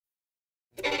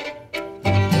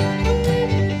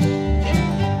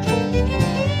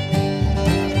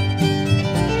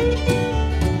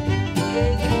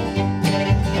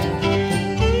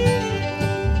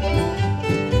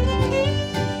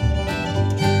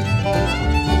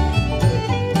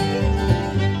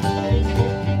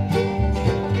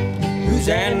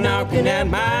knocking at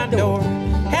my door?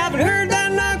 Haven't heard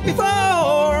that knock before.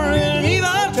 An evil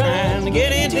trying to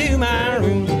get into my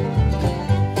room.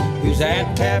 Who's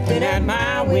that tapping at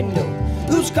my window?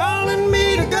 Who's calling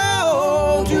me to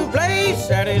go to a place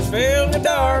that is filled with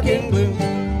dark and gloom?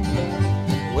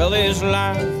 Well, this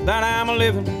life that I'm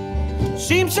living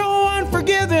seems so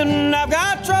unforgiving. I've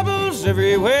got troubles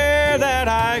everywhere that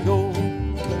I go.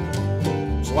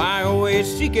 So I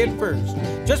always seek it first,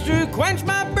 just to quench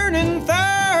my burning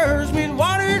thirst with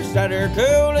waters that are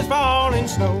cool as falling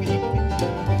snow.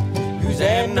 Who's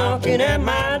that knocking at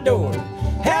my door?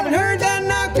 Haven't heard that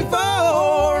knock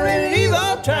before. An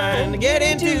evil trying to get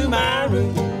into my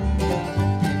room.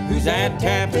 Who's that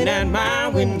tapping at my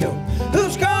window?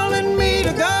 Who's calling me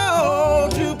to go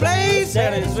to a place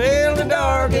that is filled with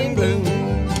dark and gloom?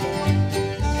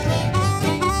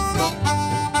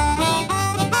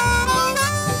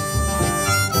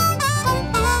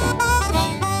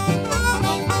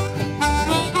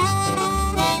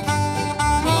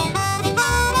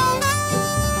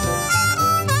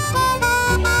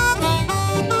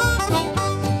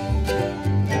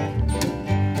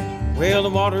 Well, the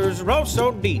waters roll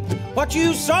so deep, what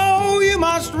you sow you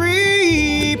must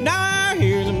reap. Now I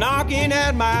hear them knocking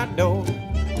at my door.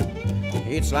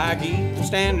 It's like evil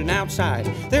standing outside.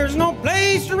 There's no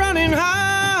place to run and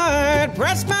hide.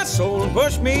 Press my soul and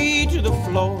push me to the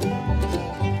floor.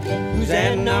 Who's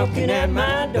that knocking at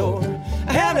my door?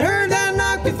 I haven't heard that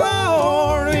knock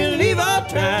before. An evil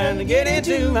trying to get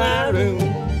into my room.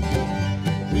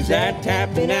 Who's that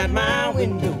tapping at my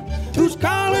window? Who's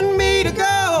calling me to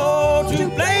go to a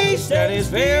place that is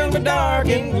filled with dark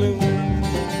and gloom?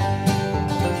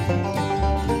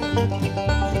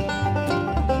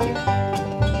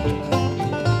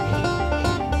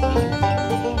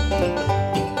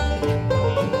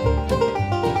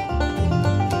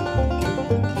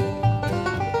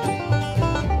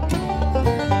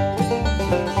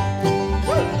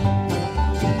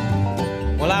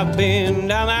 Well, I've been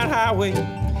down that highway.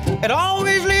 It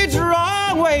always leads the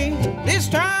wrong way. This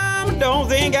time I don't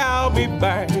think I'll be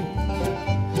back.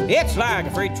 It's like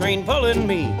a freight train pulling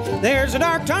me. There's a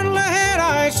dark tunnel ahead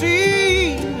I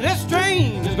see. This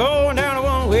train is going down a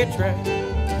one-way track.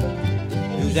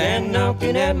 Who's that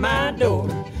knocking at my door?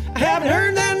 I haven't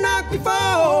heard that knock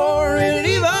before. An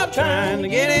evil trying to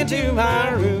get into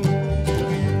my room.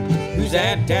 Who's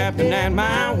that tapping at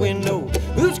my window?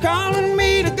 Who's calling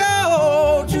me to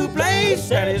go to a place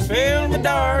that is filled with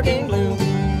dark and gloom?